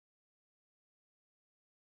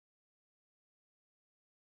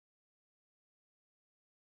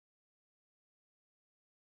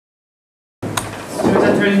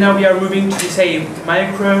participatory, now we are moving to, say,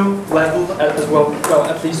 micro level as well,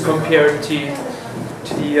 at least compared to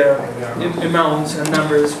the amounts and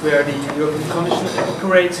numbers where the European Commission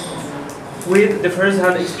operates, with the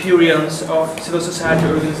first-hand experience of civil society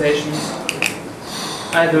organizations,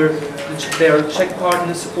 either their Czech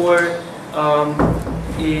partners or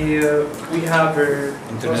we have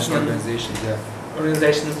international organizations,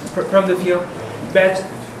 organizations from the field. But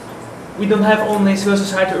we don't have only civil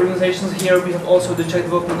society organizations here, we have also the Czech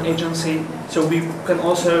Development Agency, so we can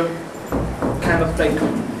also kind of like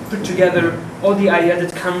put together all the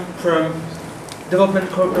ideas that come from development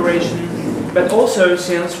cooperation, but also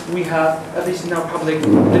since we have, at least in our public,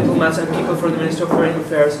 diplomats and people from the Ministry of Foreign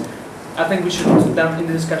Affairs, I think we should then in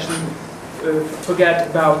the discussion forget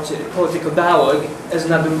about political dialogue as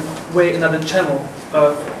another way, another channel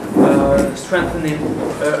of strengthening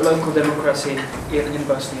local democracy in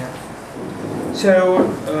Bosnia. So,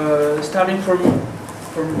 starting from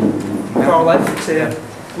far left,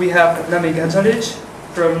 we have Namik Hadzalic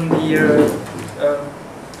from the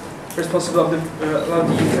responsible of the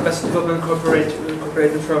capacity development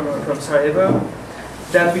cooperator from Sarajevo.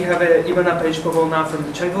 Then we have Ivana Pejić Povolná from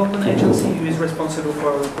the Czech Development Agency, who is responsible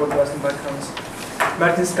for the Western Balkans.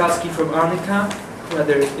 Skalský from ARNIKA, who had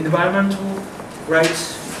their environmental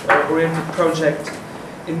rights-oriented project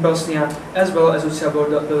in Bosnia, as well as Lucie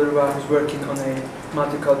Bilderová, who's working on a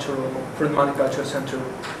multicultural center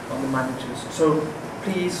on the Magnitudes. So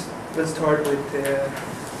please, let's start with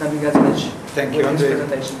Namik Hadzalic. Thank you, Andrei.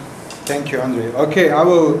 Presentation. Thank you, Andrei. Okay, I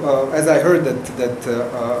will, as I heard that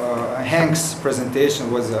Hank's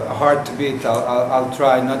presentation was hard to beat, I'll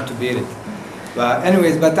try not to beat it. But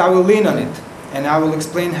anyways, but I will lean on it, and I will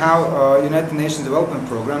explain how United Nations Development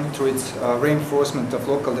Program, through its reinforcement of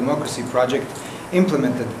local democracy project,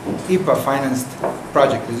 implemented IPA-financed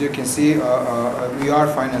project. As you can see, we are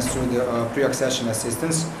financed through the pre-accession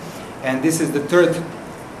assistance, and this is the third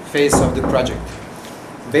phase of the project.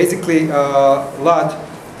 Basically, LAD,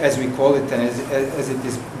 as we call it, and as it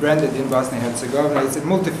is branded in Bosnia and Herzegovina, it's a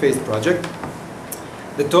multi-phased project.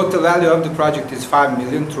 The total value of the project is 5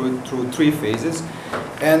 million through 3 phases.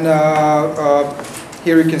 And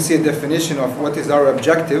here you can see a definition of what is our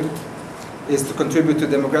objective, is to contribute to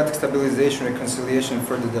democratic stabilization, reconciliation, and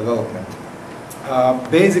further development.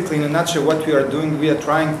 Basically, in a nutshell, what we are doing, we are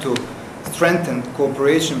trying to strengthen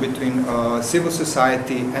cooperation between civil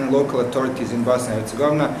society and local authorities in Bosnia and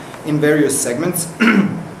Herzegovina in various segments.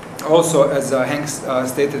 Also, as Hank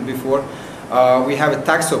stated before, we have a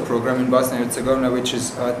TAXO program in Bosnia and Herzegovina, which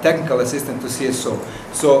is technical assistant to CSO.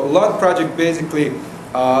 So LOT project basically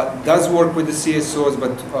does work with the CSOs,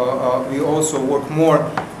 but we also work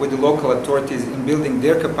more with the local authorities in building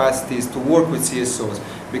their capacities to work with CSOs,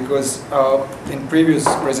 because in previous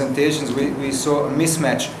presentations we saw a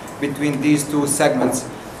mismatch between these two segments,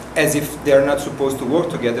 as if they are not supposed to work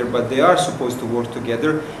together, but they are supposed to work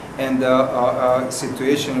together. And the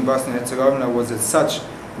situation in Bosnia and Herzegovina was as such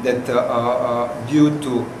that due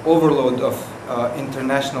to overload of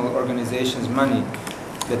international organizations' money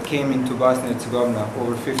that came into Bosnia and Herzegovina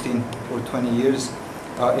over 15 or 20 years,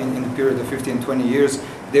 in the period of 15, 20 years,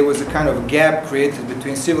 there was a kind of gap created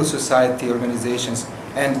between civil society organizations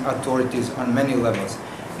and authorities on many levels.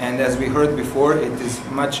 And as we heard before, it is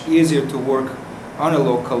much easier to work on a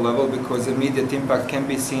local level because immediate impact can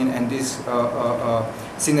be seen, and these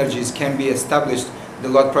synergies can be established. The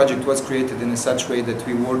LOT project was created in such way that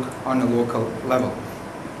we work on a local level.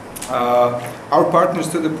 Our partners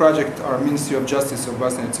to the project are Ministry of Justice of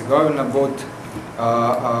Bosnia and Herzegovina, both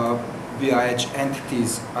BIH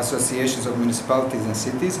entities, associations of municipalities and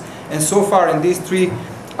cities. And so far in these 3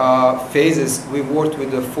 phases, we worked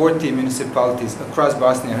with the 40 municipalities across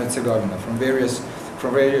Bosnia and Herzegovina from various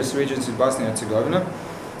regions in Bosnia and Herzegovina.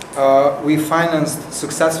 We financed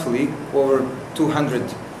successfully over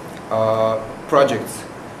 200 projects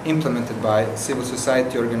implemented by civil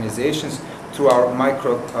society organizations through our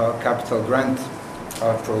micro capital grant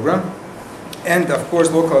program. And of course,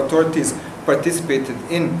 local authorities participated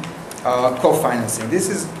in co-financing. This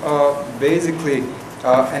is basically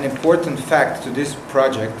an important fact to this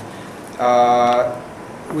project.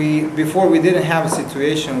 Before we didn't have a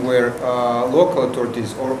situation where local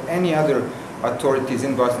authorities or any other authorities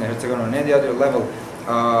in Bosnia and Herzegovina on any other level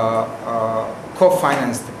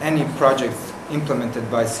co-financed any projects implemented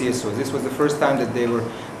by CSOs. This was the first time that they were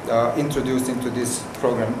introduced into this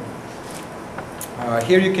program.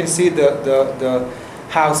 Here you can see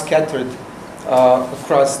how scattered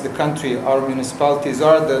across the country our municipalities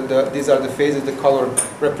are. These are the phases. The color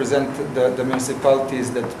represent the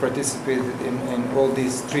municipalities that participated in all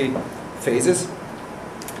these 3 phases.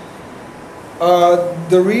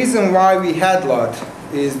 The reason why we had LOT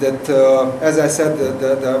is that, as I said,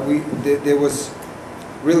 there was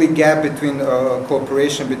really gap between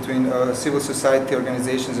cooperation between civil society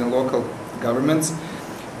organizations and local governments.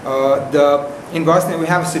 In Bosnia we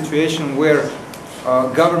have a situation where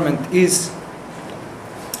government is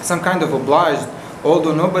some kind of obliged,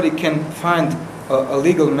 although nobody can find a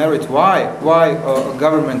legal merit why a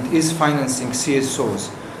government is financing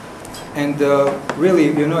CSOs. And really,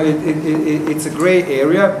 you know, it's a gray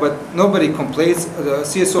area, but nobody complains. The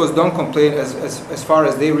CSOs don't complain as far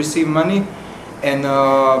as they receive money, and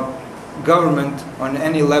government on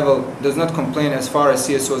any level does not complain as far as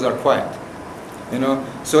CSOs are quiet. You know,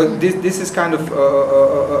 so this is kind of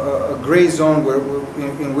a gray zone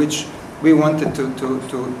in which we wanted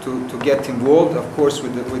to get involved, of course,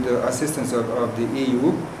 with the assistance of the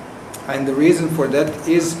EU, and the reason for that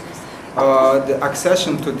is the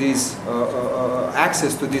accession to these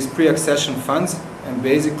access to these pre-accession funds, and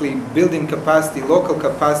basically building capacity, local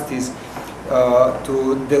capacities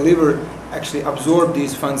to deliver, actually absorb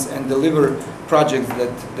these funds and deliver projects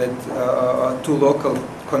to local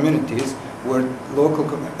communities, where local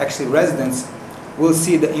actually residents will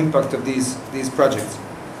see the impact of these projects.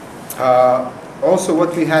 Also,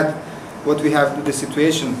 what we have the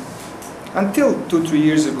situation until 2-3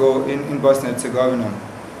 years ago in Bosnia and Herzegovina,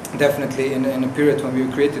 definitely in a period when we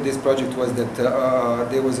created this project, was that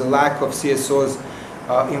there was a lack of CSOs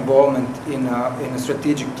involvement in a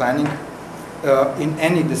strategic planning in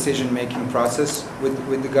any decision-making process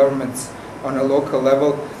with the governments on a local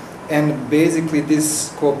level, and basically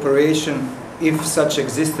this cooperation, if such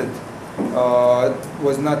existed,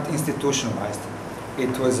 was not institutionalized.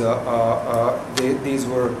 It was these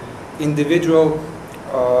were individual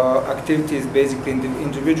activities, basically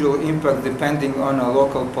individual impact, depending on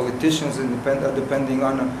local politicians and depending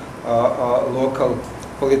on local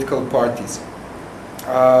political parties.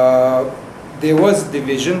 There was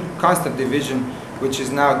division, constant division, which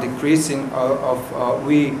is now decreasing of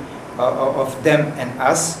them and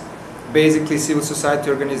us. Basically, civil society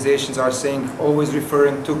organizations are saying, always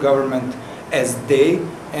referring to government as they,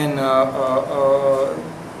 and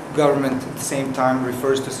government at the same time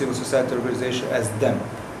refers to civil society organization as them.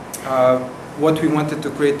 What we wanted to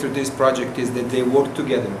create through this project is that they work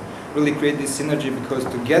together, really create this synergy, because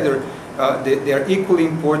together they are equally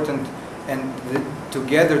important, and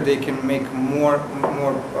together they can make more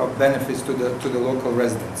benefits to the local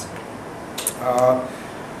residents.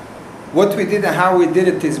 What we did and how we did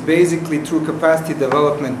it is basically through capacity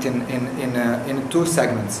development in two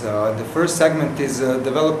segments. The first segment is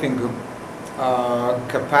developing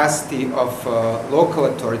capacity of local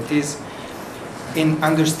authorities in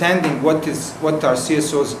understanding what are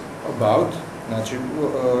CSOs about,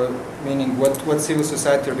 meaning what civil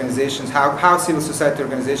society organizations, how civil society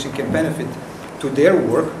organization can benefit to their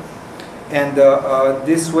work, and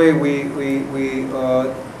this way we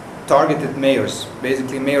targeted mayors.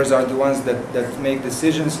 Basically, mayors are the ones that make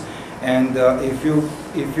decisions, and if you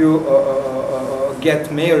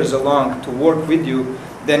get mayors along to work with you,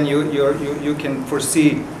 then you can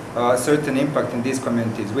foresee certain impact in these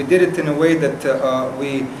communities. We did it in a way that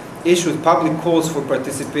we issued public calls for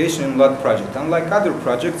participation in LOT project. Unlike other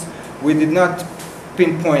projects, we did not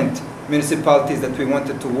pinpoint municipalities that we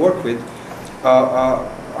wanted to work with.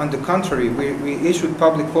 On the contrary, we issued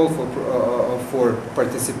public call for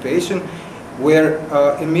participation, where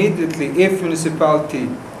immediately, if municipality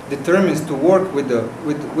determines to work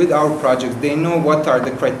with our project, they know what are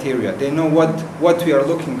the criteria, they know what we are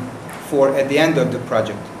looking for at the end of the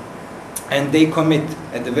project, and they commit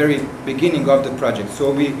at the very beginning of the project.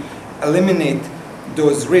 So we eliminate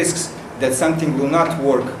those risks that something will not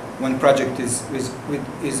work when project is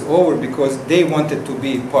over, because they wanted to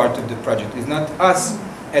be part of the project. It's not us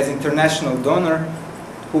as international donor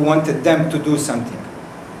who wanted them to do something.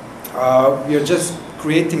 We are just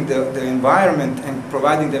creating the environment and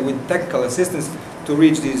providing them with technical assistance to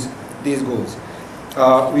reach these goals.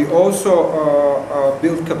 We also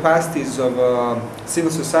build capacities of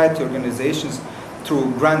civil society organizations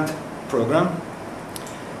through grant program,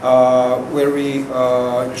 where we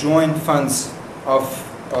join funds of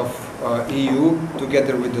EU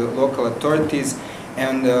together with the local authorities,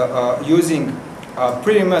 and using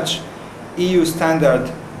pretty much EU standard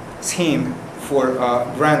scheme for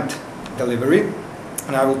grant delivery,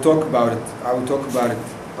 and I will talk about it.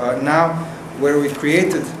 Now, where we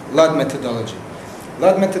created LOT methodology.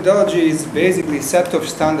 LOT methodology is basically a set of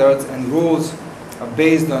standards and rules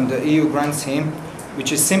based on the EU grant scheme,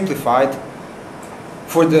 which is simplified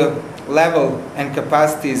for the level and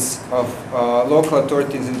capacities of local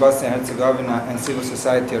authorities in Bosnia and Herzegovina and civil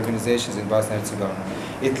society organizations in Bosnia and Herzegovina.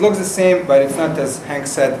 It looks the same, but it's not, as Hank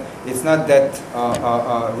said, it's not that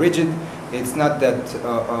rigid, it's not that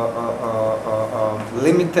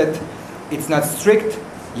limited, it's not strict,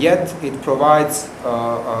 yet it provides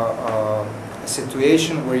a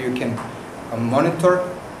situation where you can monitor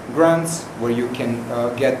grants, where you can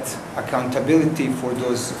get accountability for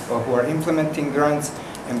those who are implementing grants,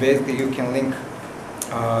 and basically you can link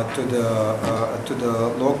to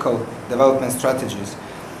the local development strategies.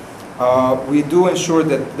 We do ensure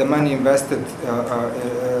that the money invested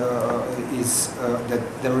that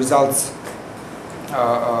the results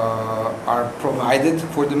are provided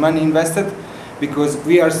for the money invested, because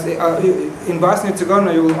we are in Bosnia and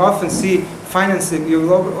Herzegovina. You will often see financing. You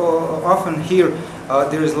will often hear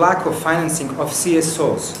there is lack of financing of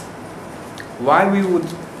CSOs. Why we would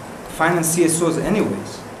finance CSOs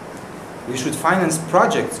anyways? We should finance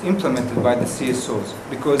projects implemented by the CSOs,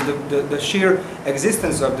 because the sheer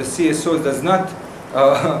existence of the CSOs does not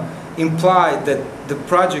imply that the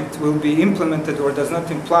project will be implemented, or does not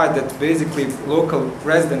imply that basically local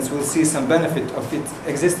residents will see some benefit of its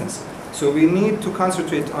existence. So we need to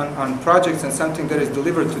concentrate on projects and something that is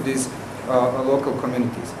delivered to these local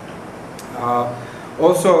communities.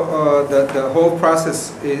 Also, the whole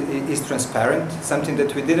process is transparent, something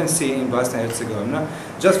that we didn't see in Bosnia and Herzegovina.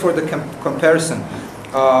 Just for the comparison,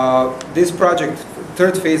 this project,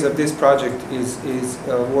 third phase of this project is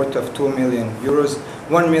worth of 2 million euros.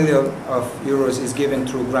 1 million of euros is given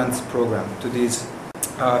through grants program to these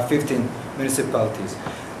 15 municipalities.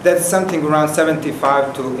 That's something around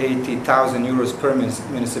 75 to 80,000 euros per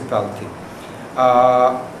municipality.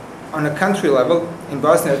 On a country level, in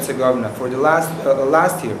Bosnia and Herzegovina, for the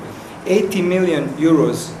last year, 80 million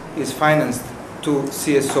euros is financed to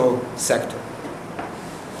CSO sector.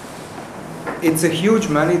 It's a huge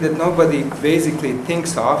money that nobody basically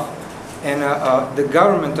thinks of, and the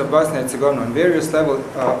government of Bosnia and Herzegovina on various levels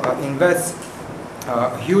invests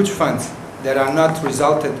huge funds that are not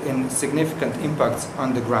resulted in significant impacts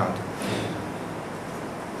on the ground.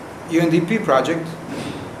 UNDP project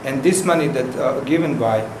and this money that given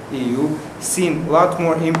by EU seen a lot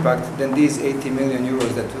more impact than these 80 million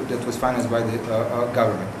euros that was financed by the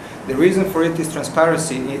government. The reason for it is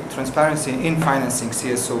transparency in financing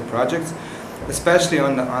CSO projects, especially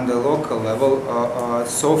on the local level.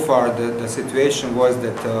 So far the situation was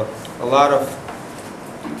that a lot of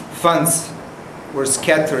funds were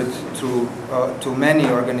scattered to many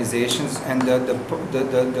organizations, and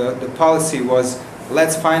the policy was,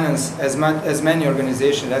 let's finance as many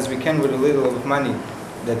organizations as we can with a little of money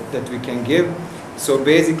that we can give. So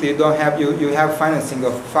basically you don't have, you have financing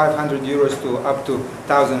of 500 euros to up to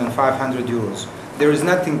 1,500 euros. There is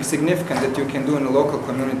nothing significant that you can do in a local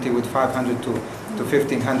community with 500 to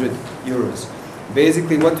 1,500 euros.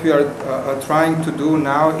 Basically what we are trying to do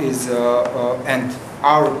now is, and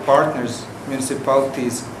our partners,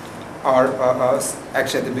 municipalities, are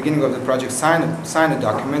actually at the beginning of the project sign a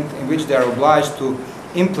document in which they are obliged to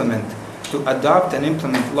adopt and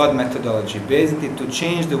implement LOD methodology, basically to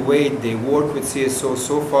change the way they work with CSO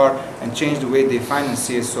so far and change the way they finance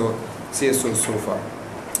CSO so far.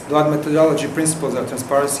 LOD methodology principles are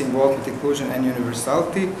transparency, involvement, inclusion, and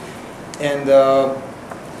universality. And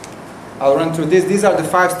I'll run through this. These are the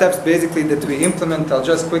 5 steps basically that we implement. I'll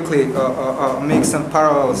just quickly make some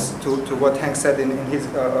parallels to what Hank said in his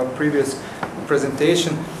previous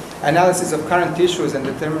presentation. Analysis of current issues and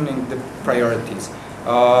determining the priorities.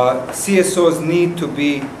 CSOs need to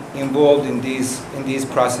be involved in these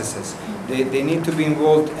processes. They need to be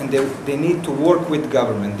involved, and they need to work with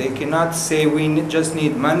government. They cannot say we just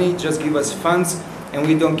need money, just give us funds, and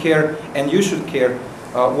we don't care, and you should care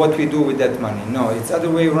what we do with that money. No, it's the other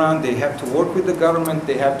way around. They have to work with the government,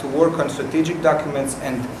 they have to work on strategic documents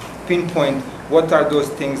and pinpoint what are those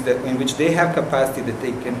things that in which they have capacity that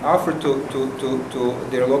they can offer to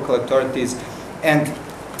their local authorities and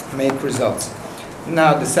make results.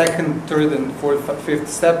 Now the second, third, and fourth, fifth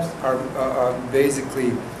steps are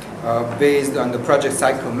basically based on the project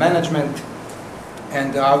cycle management,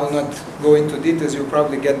 and I will not go into details. You'll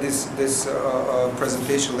probably get this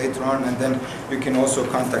presentation later on, and then you can also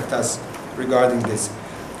contact us regarding this.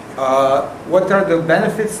 What are the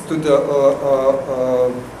benefits to the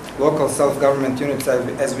local self-government units,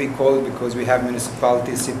 as we call it, because we have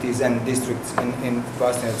municipalities, cities, and districts in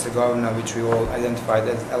Bosnia and Herzegovina, which we all identified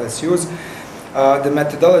as LSUs. The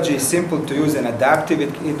methodology is simple to use and adaptive.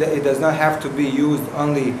 It does not have to be used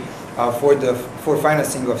only for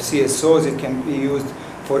financing of CSOs. It can be used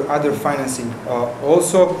for other financing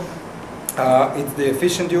also. It's the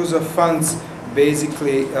efficient use of funds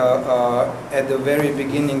basically at the very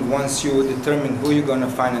beginning, once you determine who you're going to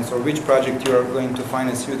finance or which project you are going to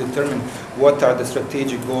finance, you determine what are the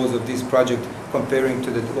strategic goals of this project comparing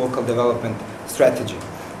to the local development strategy.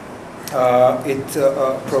 It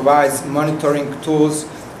provides monitoring tools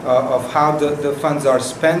of how the funds are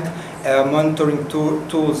spent. Monitoring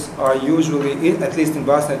tools are usually, at least in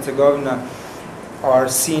Bosnia and Herzegovina, are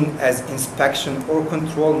seen as inspection or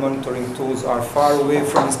control. Monitoring tools are far away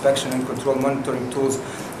from inspection and control. Monitoring tools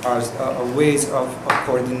are ways of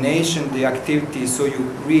coordination, the activities, so you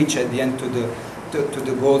reach at the end to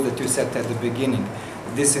the goal that you set at the beginning.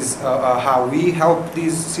 This is how we help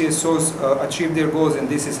these CSOs achieve their goals, and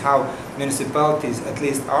this is how municipalities, at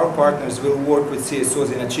least our partners, will work with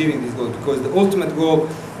CSOs in achieving these goals, because the ultimate goal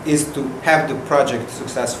is to have the project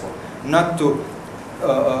successful, not to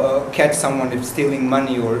catch someone if stealing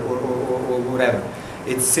money or whatever.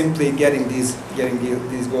 It's simply getting these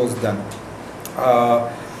goals done.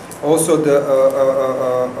 Also,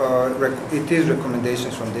 it is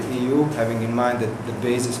recommendations from the EU, having in mind that the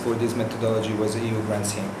basis for this methodology was the EU grant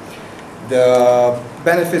scheme. The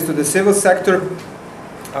benefits to the civil sector,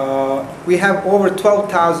 we have over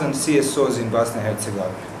 12,000 CSOs in Bosnia and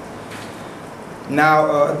Herzegovina.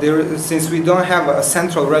 Now, since we don't have a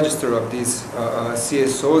central register of these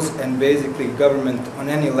CSOs, and basically government on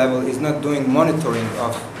any level is not doing monitoring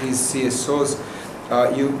of these CSOs,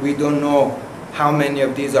 we don't know how many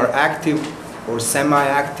of these are active or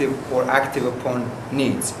semi-active or active upon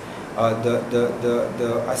needs.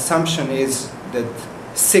 The assumption is that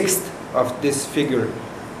 1/6 of this figure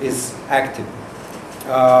is active.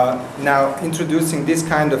 Now, introducing this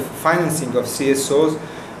kind of financing of CSOs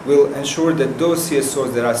will ensure that those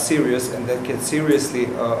CSOs that are serious and that can seriously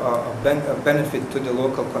benefit to the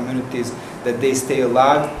local communities, that they stay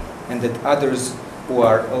alive, and that others who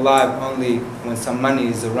are alive only when some money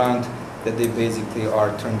is around, that they basically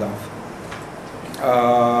are turned off.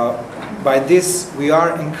 By this, we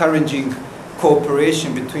are encouraging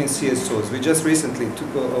cooperation between CSOs. We just recently,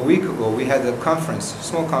 a week ago, we had a conference,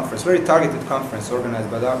 small conference, very targeted conference organized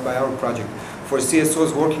by our project for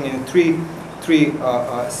CSOs working in three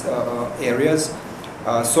areas: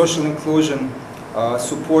 social inclusion,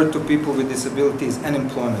 support to people with disabilities, and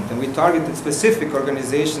employment. And we targeted specific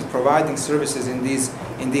organizations providing services in these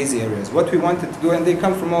areas. What we wanted to do, and they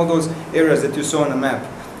come from all those areas that you saw on the map,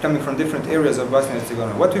 coming from different areas of Bosnia and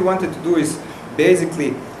Herzegovina. What we wanted to do is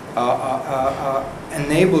basically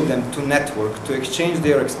enable them to network, to exchange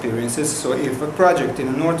their experiences. So if a project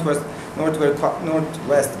in the northwest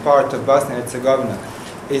part of Bosnia and Herzegovina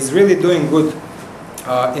is really doing good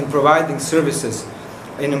in providing services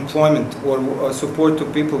in employment or support to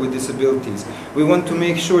people with disabilities, we want to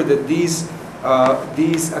make sure that these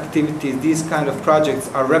activities, these kind of projects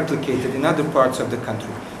are replicated in other parts of the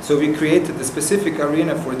country. So we created a specific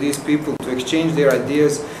arena for these people to exchange their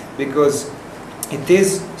ideas, because it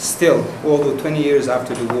is still, although 20 years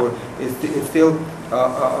after the war, it's still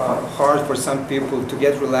hard for some people to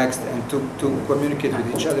get relaxed and to communicate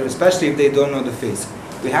with each other, especially if they don't know the face.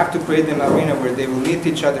 We have to create an arena where they will meet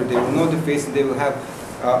each other, they will know the face, and they will have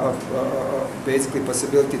basically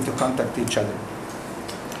possibility to contact each other.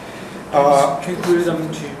 Conclude,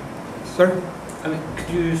 Sorry? I mean, could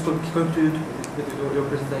you conclude with your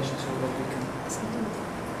presentation so that we can?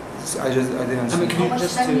 I didn't understand. I mean, can you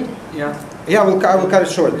just yeah? Yeah, I will cut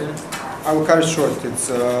it short. Yeah. I will cut it short. It's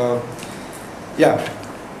yeah,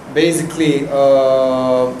 basically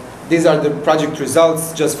these are the project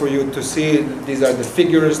results, just for you to see. These are the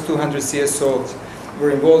figures. 200 CSOs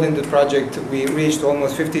were involved in the project. We reached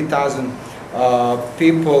almost 50,000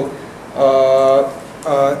 people.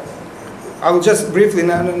 I will just briefly,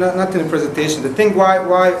 not in the presentation, the thing why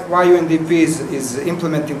UNDP is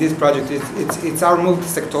implementing this project is it's our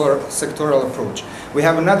multi-sectoral approach. We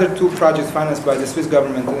have another 2 projects financed by the Swiss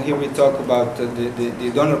government, and here we talk about the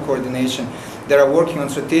donor coordination, that are working on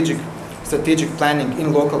strategic planning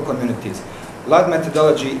in local communities. LOD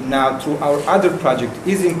methodology now, through our other project,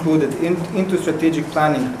 is included into strategic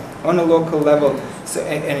planning on a local level,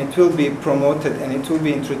 and it will be promoted and it will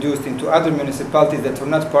be introduced into other municipalities that were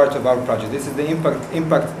not part of our project. This is the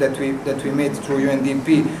impact that we made through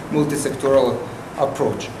UNDP multi-sectoral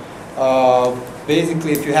approach.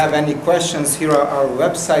 Basically, if you have any questions, here are our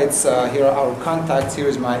websites, here are our contacts, here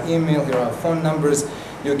is my email, here are our phone numbers.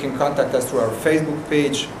 You can contact us through our Facebook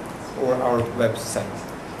page or our website.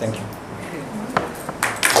 Thank you.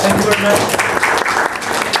 Thank you very much.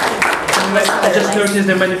 I just noticed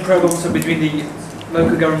there are many programs between the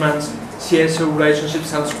local government CSO relationship.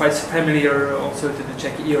 Sounds quite familiar also to the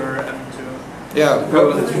Czech ear and to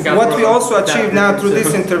Yeah, what we also achieved now through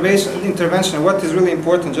this intervention, what is really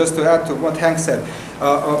important, just to add to what Hank said,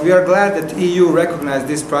 we are glad that EU recognized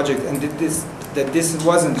this project and that this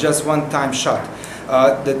wasn't just one-time shot.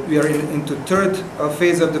 That we are into third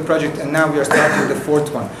phase of the project, and now we are starting the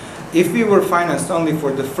fourth one. If we were financed only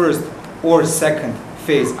for the first or second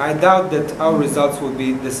phase, I doubt that our results would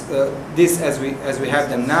be this as we have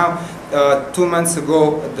them now. 2 months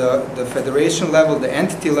ago, the federation level, the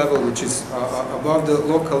entity level, which is above the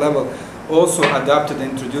local level, also adopted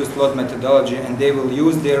and introduced LOT methodology, and they will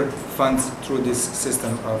use their funds through this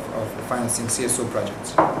system of financing CSO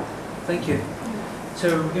projects. Thank you.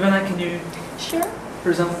 So, Ivana, can you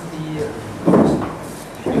present the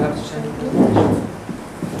you have to change the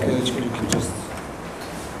presentation. You can just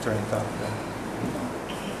turn it off.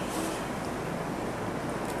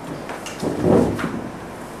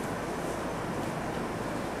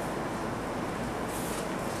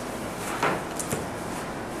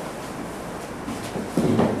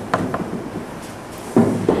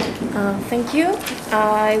 Thank you.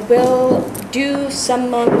 I will do some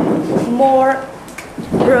more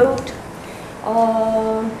broad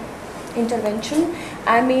intervention.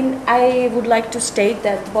 I mean, I would like to state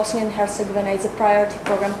that Bosnia and Herzegovina is a priority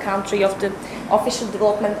program country of the official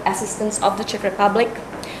development assistance of the Czech Republic.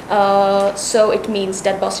 So it means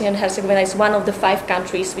that Bosnia and Herzegovina is one of the 5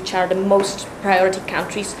 countries which are the most priority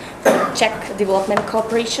countries for Czech development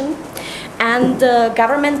cooperation. And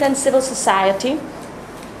government and civil society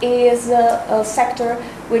is a sector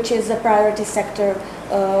which is a priority sector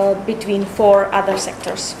between 4 other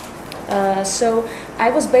sectors. So I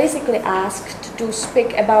was basically asked to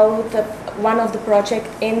speak about one of the projects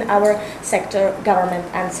in our sector, government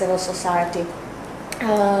and civil society.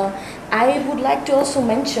 I would like to also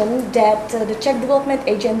mention that the Czech Development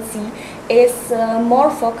Agency is more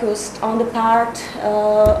focused on the part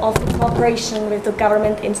of the cooperation with the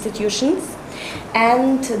government institutions.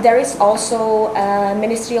 And there is also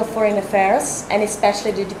Ministry of Foreign Affairs, and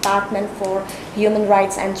especially the Department for Human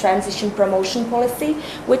Rights and Transition Promotion Policy,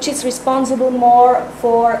 which is responsible more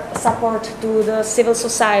for support to the civil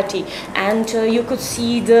society. And you could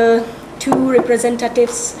see the 2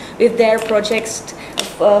 representatives with their projects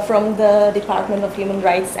from the Department of Human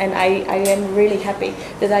Rights, and I am really happy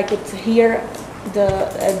that I could hear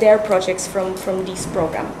their projects from this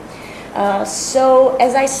program. So,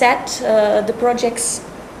 as I said, the projects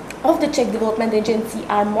of the Czech Development Agency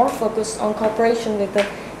are more focused on cooperation with the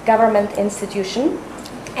government institution,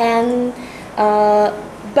 and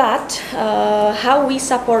but how we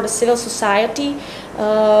support the civil society?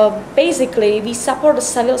 Basically, we support the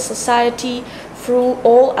civil society through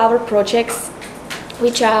all our projects,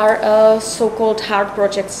 which are so-called hard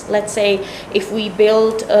projects. Let's say if we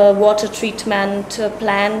build a water treatment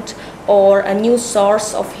plant or a new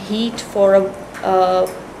source of heat for a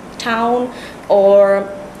town or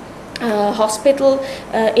hospital.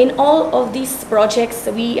 In all of these projects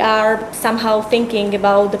we are somehow thinking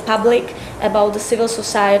about the public, about the civil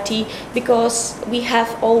society, because we have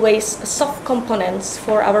always soft components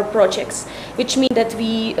for our projects, which means that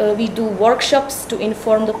we do workshops to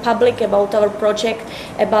inform the public about our project,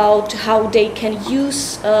 about how they can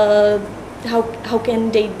use, how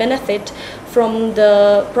can they benefit from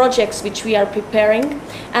the projects which we are preparing.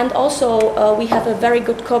 And also we have a very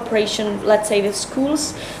good cooperation, let's say, with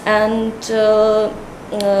schools, and so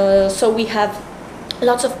we have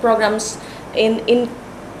lots of programs in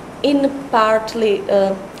part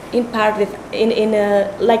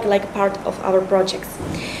of our projects.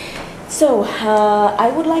 So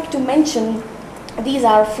I would like to mention these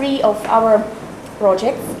are 3 of our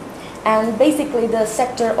projects. And basically the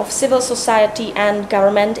sector of civil society and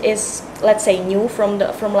government is, let's say, new from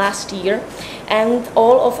last year, and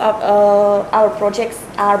all of our projects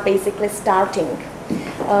are basically starting.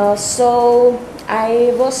 So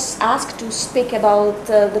I was asked to speak about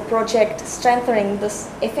the project strengthening the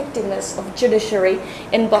effectiveness of judiciary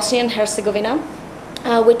in Bosnia and Herzegovina,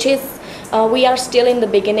 which is, we are still in the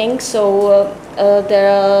beginning, so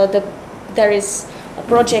there is a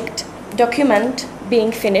project document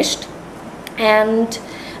being finished. And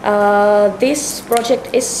this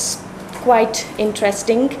project is quite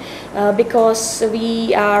interesting because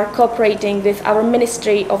we are cooperating with our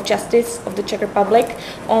Ministry of Justice of the Czech Republic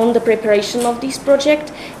on the preparation of this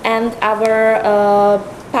project, and our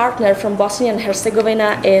partner from Bosnia and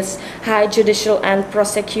Herzegovina is High Judicial and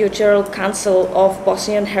Prosecutorial Council of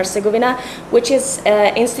Bosnia and Herzegovina, which is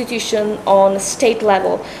an institution on state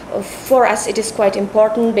level. For us it is quite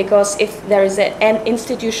important, because if there is an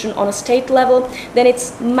institution on a state level, then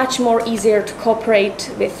it's much more easier to cooperate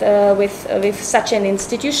with such an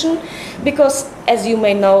institution, because as you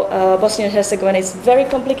may know, Bosnia and Herzegovina is a very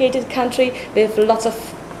complicated country with lots of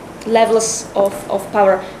levels of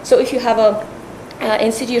power. So if you have a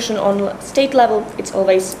institution on state level, it's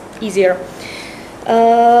always easier.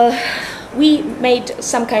 We made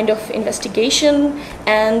some kind of investigation,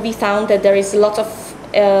 and we found that there is lots of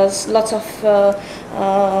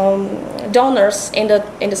donors in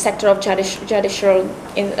the sector of judicial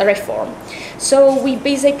reform. So we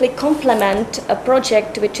basically complement a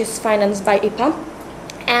project which is financed by IPA,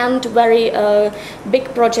 and very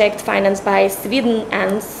big project financed by Sweden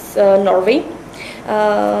and Norway.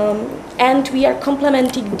 And we are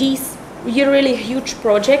complementing these really huge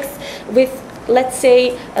projects with, let's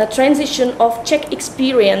say, a transition of Czech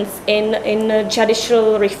experience in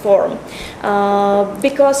judicial reform.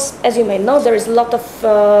 Because, as you may know, there is a lot of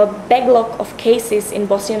backlog of cases in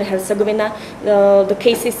Bosnia and Herzegovina. The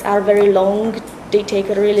cases are very long. They take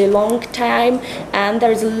a really long time, and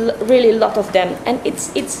there is really a lot of them. And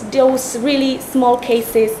it's those really small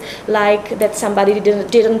cases, like that somebody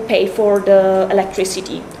didn't pay for the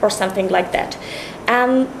electricity or something like that.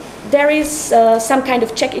 And there is some kind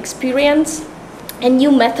of Czech experience, a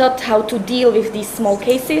new method how to deal with these small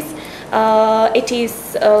cases. It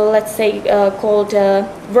is, let's say, called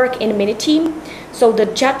work in mini-team. So the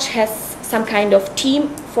judge has some kind of team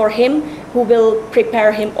for him who will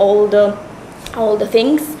prepare him all the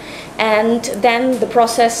things, and then the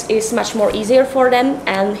process is much more easier for them,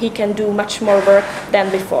 and he can do much more work than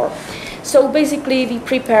before. So basically we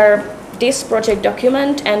prepare this project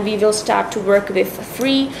document, and we will start to work with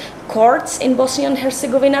 3 courts in Bosnia and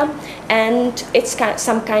Herzegovina, and it's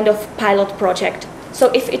some kind of pilot project. So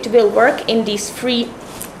if it will work in these 3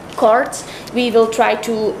 courts, we will try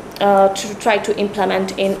to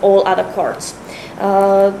implement in all other courts.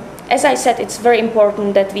 As I said, it's very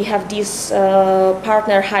important that we have this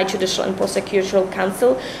partner, High Judicial and Prosecutorial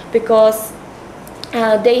Council, because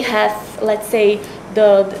they have, let's say,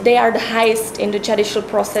 they are the highest in the judicial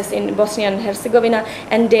process in Bosnia and Herzegovina,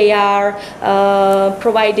 and they are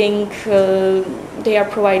providing,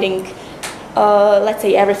 let's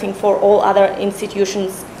say, everything for all other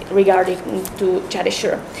institutions regarding to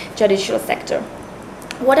judicial sector.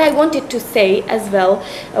 What I wanted to say as well,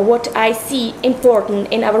 what I see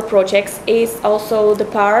important in our projects is also the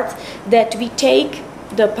part that we take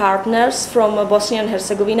the partners from Bosnia and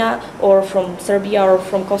Herzegovina or from Serbia or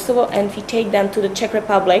from Kosovo, and we take them to the Czech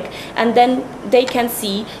Republic, and then they can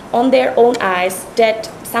see on their own eyes that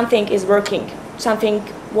something is working, something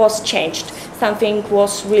was changed, something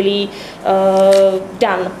was really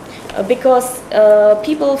done. Because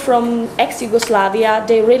people from ex-Yugoslavia,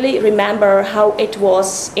 they really remember how it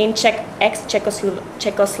was in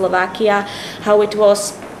Czechoslovakia, how it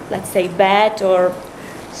was, let's say, bad or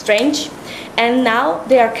strange. And now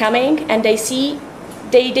they are coming, and they see,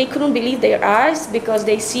 they couldn't believe their eyes, because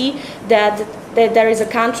they see that there is a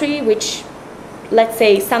country which, let's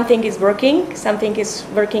say, something is working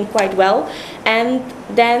quite well, and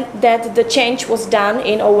then that the change was done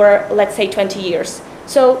in over, let's say, 20 years.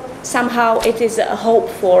 So somehow it is a hope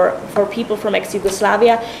for people from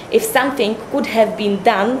ex-Yugoslavia. If something could have been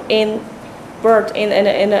done in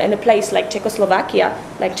a place like Czechoslovakia,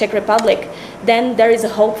 like Czech Republic, then there is a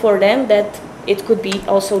hope for them that it could be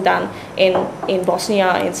also done in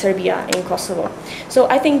Bosnia, in Serbia, in Kosovo. So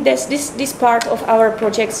I think this part of our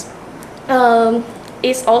projects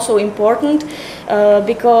is also important,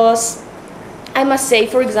 because I must say,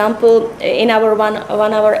 for example, in our one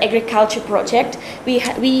agriculture project,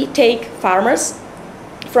 we take farmers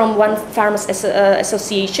from one farmers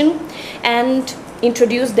association and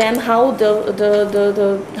introduce them how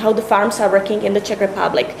the farms are working in the Czech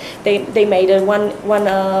Republic. They made a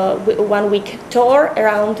one week tour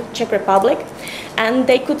around Czech Republic, and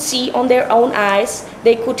they could see on their own eyes,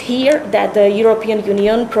 they could hear that the European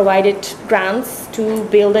Union provided grants to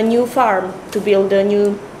build a new farm,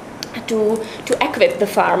 to equip the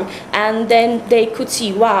farm, and then they could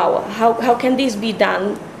see, wow, how can this be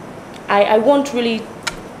done? I want really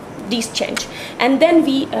this change. And then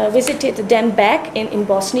we visited them back in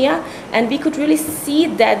Bosnia, and we could really see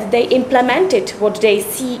that they implemented what they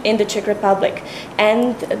see in the Czech Republic.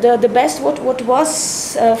 And the best what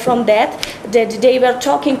was from that they were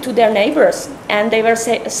talking to their neighbors, and they were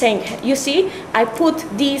saying, you see, I put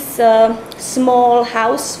this small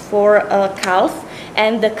house for a calf,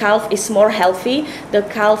 and the calf is more healthy, the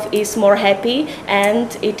calf is more happy,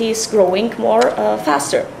 and it is growing more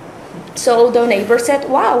faster. So the neighbor said,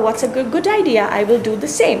 wow, what's a good idea, I will do the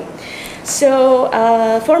same. So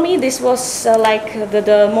for me this was like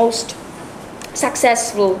the most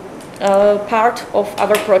successful part of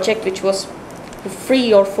our project, which was a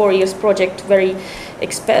 3 or 4 years project, very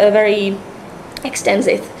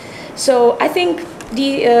extensive. So I think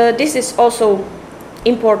this is also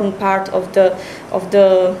important part of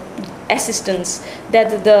the assistance,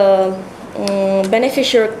 that the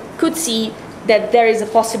beneficiary could see that there is a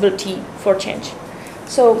possibility for change.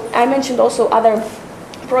 So I mentioned also other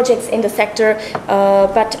projects in the sector,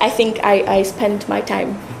 but I think I spent my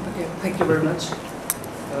time. Okay, thank you very much.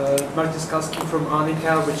 Martin Skalský from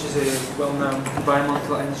ARNIKA, which is a well-known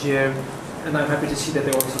environmental NGO, and I'm happy to see that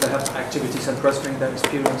they also have activities and transferring their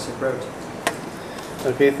experience abroad.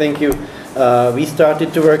 Okay, thank you. We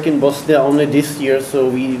started to work in Bosnia only this year, so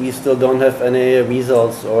we still don't have any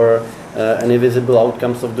results or any visible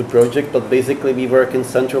outcomes of the project, but basically we work in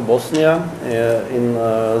central Bosnia, in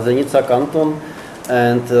Zenica canton,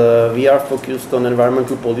 and we are focused on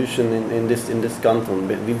environmental pollution in this canton.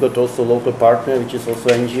 We've got also a local partner, which is also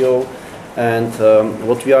NGO, and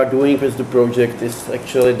what we are doing with the project is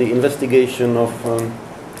actually the investigation of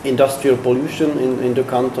industrial pollution in the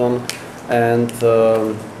canton, and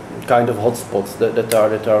kind of hotspots that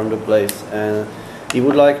are in the place. And we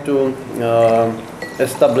would like to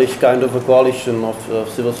establish kind of a coalition of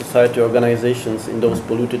civil society organizations in those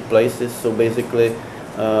polluted places. So basically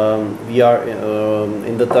we are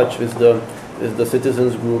in the touch with the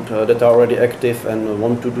citizens group that are already active and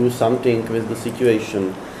want to do something with the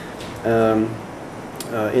situation.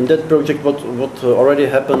 In that project what already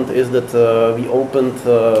happened is that we opened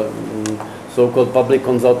so-called public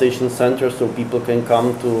consultation center, so people can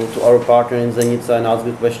come to our partner in Zenica and ask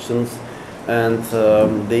the questions, and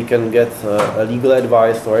they can get legal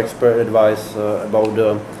advice or expert advice about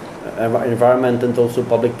the environment, and also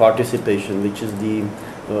public participation, which is the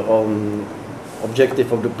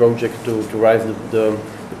objective of the project, to raise the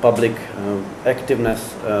public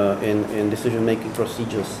activeness in decision-making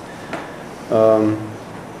procedures.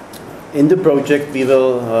 In the project, we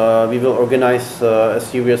will organize a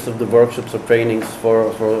series of the workshops or trainings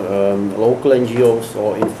for local NGOs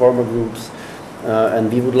or informal groups,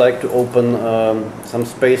 and we would like to open some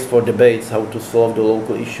space for debates how to solve the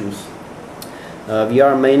local issues. We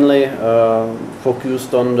are mainly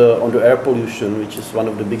focused on the air pollution, which is one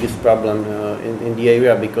of the biggest problems in the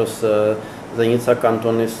area, because Zenica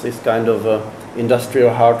canton is kind of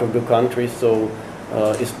industrial heart of the country, so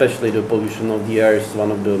especially the pollution of the air is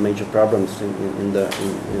one of the major problems in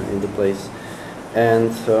the place.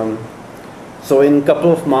 And so in a couple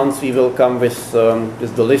of months we will come with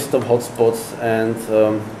the list of hotspots, and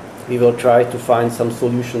we will try to find some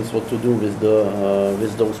solutions what to do with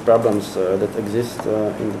those problems that exist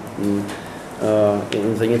in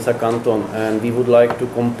Zenica canton. And we would like to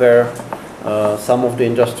compare some of the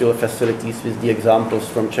industrial facilities with the examples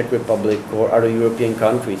from Czech Republic or other European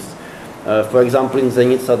countries. For example, in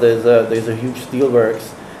Zenica there's a huge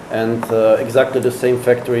steelworks, and exactly the same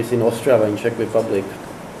factories in Ostrava in Czech Republic.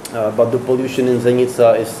 But the pollution in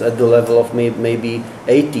Zenica is at the level of maybe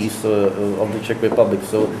 80s of the Czech Republic.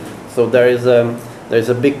 So there is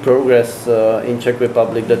a big progress in Czech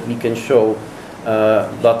Republic that we can show,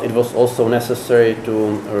 but it was also necessary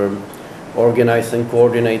to organize and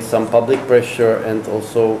coordinate some public pressure, and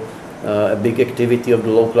also a big activity of the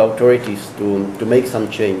local authorities to make some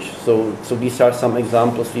change. So these are some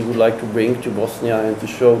examples we would like to bring to Bosnia and to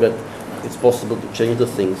show that it's possible to change the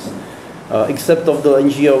things. Except of the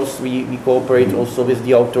NGOs, we cooperate also with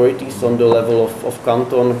the authorities on the level of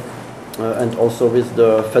canton, and also with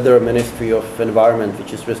the Federal Ministry of Environment,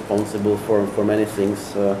 which is responsible for many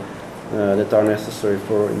things that are necessary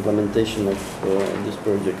for implementation of this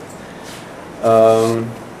project.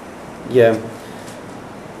 Yeah.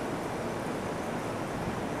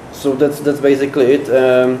 So that's basically it.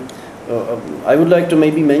 I would like to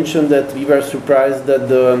maybe mention that we were surprised that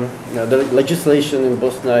the legislation in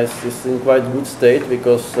Bosnia is in quite good state,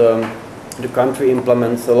 because the country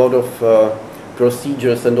implements a lot of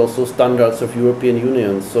procedures and also standards of European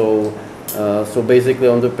Union. So basically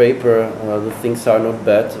on the paper the things are not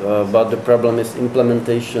bad, but the problem is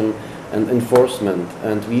implementation and enforcement.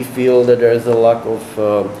 And we feel that there is a lack of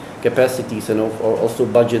capacities and also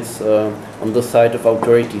budgets on the side of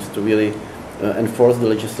authorities to really enforce the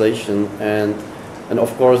legislation, and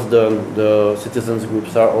of course the citizens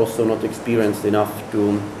groups are also not experienced enough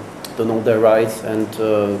to know their rights and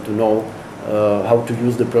to know how to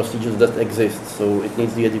use the procedures that exist. So it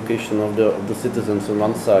needs the education of the citizens on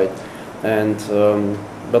one side, and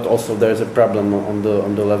but also there is a problem on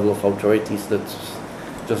the level of authorities that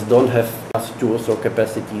just don't have enough tools or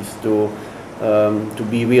capacities to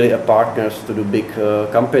be really a partners to the big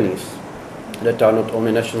companies that are not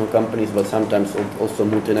only national companies but sometimes also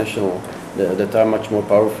multinational, that are much more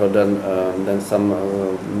powerful than some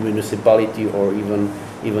municipality or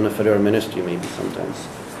even a federal ministry maybe sometimes.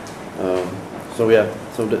 So yeah,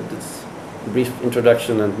 so that's a brief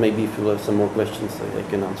introduction, and maybe if you have some more questions I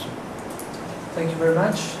can answer. Thank you very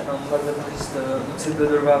much. Last but not least, Lucie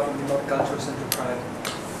Bilderová from the Multicultural Center Prague.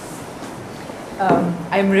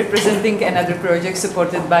 I'm representing another project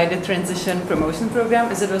supported by the Transition Promotion Program.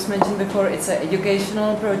 As it was mentioned before, it's an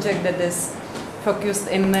educational project that is focused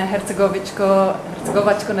in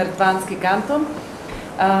Herzegovačko-Neretvanský canton.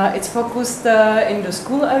 It's focused in the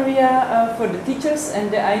school area for the teachers, and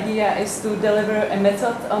the idea is to deliver a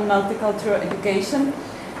method on multicultural education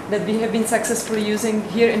that we have been successfully using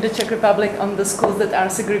here in the Czech Republic on the schools that are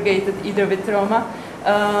segregated either with Roma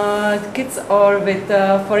kids or with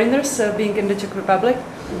foreigners being in the Czech Republic,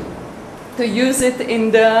 to use it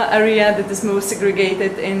in the area that is most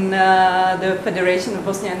segregated in the Federation of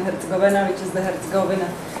Bosnia and Herzegovina, which is the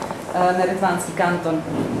Herzegovina-Neretvanský canton.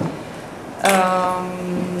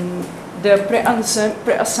 The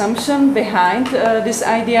pre-assumption behind this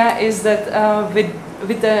idea is that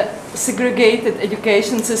with the segregated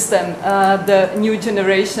education system, the new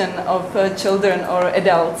generation of children or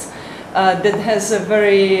adults that has a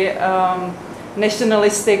very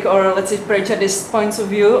nationalistic or let's say prejudiced points of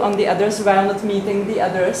view on the others while not meeting the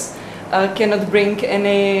others cannot bring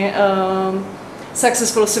any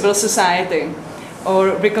successful civil society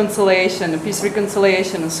or reconciliation, peace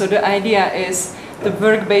reconciliation. So the idea is to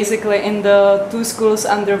work basically in the two schools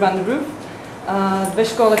under one roof, dvě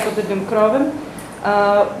školy pod jedním krovem,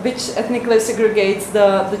 which ethnically segregates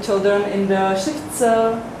the children in the shifts,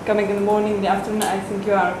 coming in the morning, in the afternoon. I think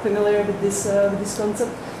you are familiar with this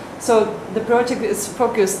concept. So the project is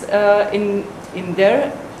focused in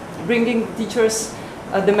there, bringing teachers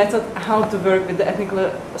the method how to work with the ethnic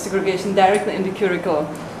segregation directly in the curriculum.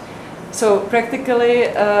 So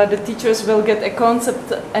practically the teachers will get a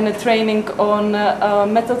concept and a training on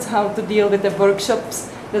methods how to deal with the workshops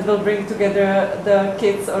that will bring together the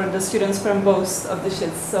kids or the students from both of the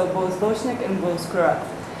shifts, so both Bosniak and both Croat,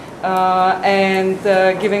 and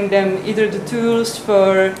giving them either the tools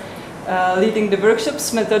for leading the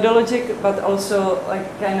workshops, methodologic, but also like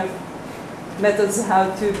kind of methods how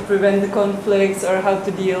to prevent the conflicts or how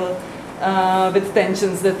to deal with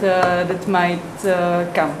tensions that might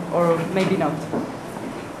come or maybe not.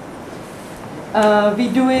 We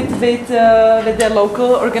do it with the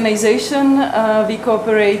local organization. We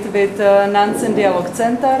cooperate with Nansen Dialog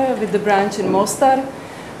Center, with the branch in Mostar,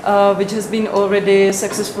 which has been already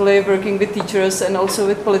successfully working with teachers and also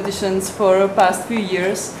with politicians for the past few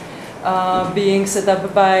years, being set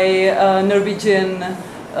up by Norwegian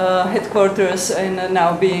headquarters and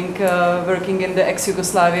now being working in the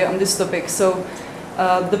ex-Yugoslavia on this topic. So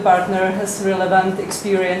the partner has relevant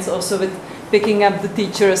experience also with picking up the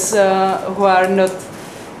teachers who are not,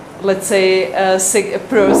 let's say,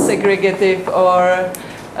 pro-segregative or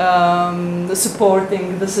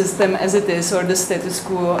supporting the system as it is or the status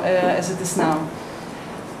quo as it is now.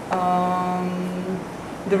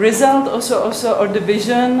 The result also or the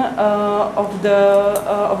vision of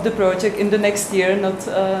the project in the next year, not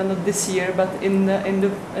this year, but in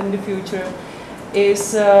the future,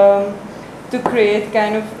 is to create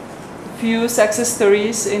kind of few success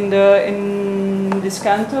stories in this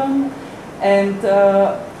canton and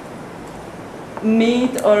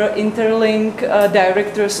meet or interlink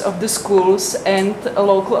directors of the schools and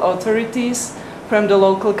local authorities from the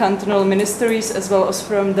local cantonal ministries as well as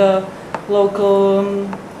from the local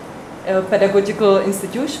pedagogical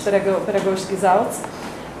institution, pedagogický závod,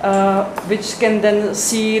 which can then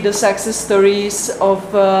see the success stories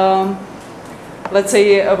of let's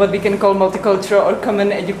say what we can call multicultural or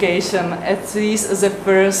common education, at least as a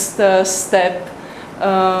first step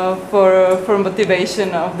for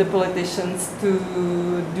motivation of the politicians to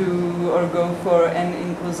do or go for an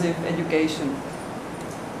inclusive education.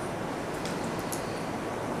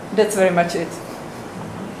 That's very much it.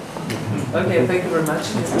 Okay, thank you very much.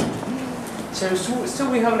 So still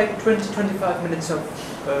we have like 20-25 minutes of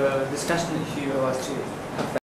discussion if you are to have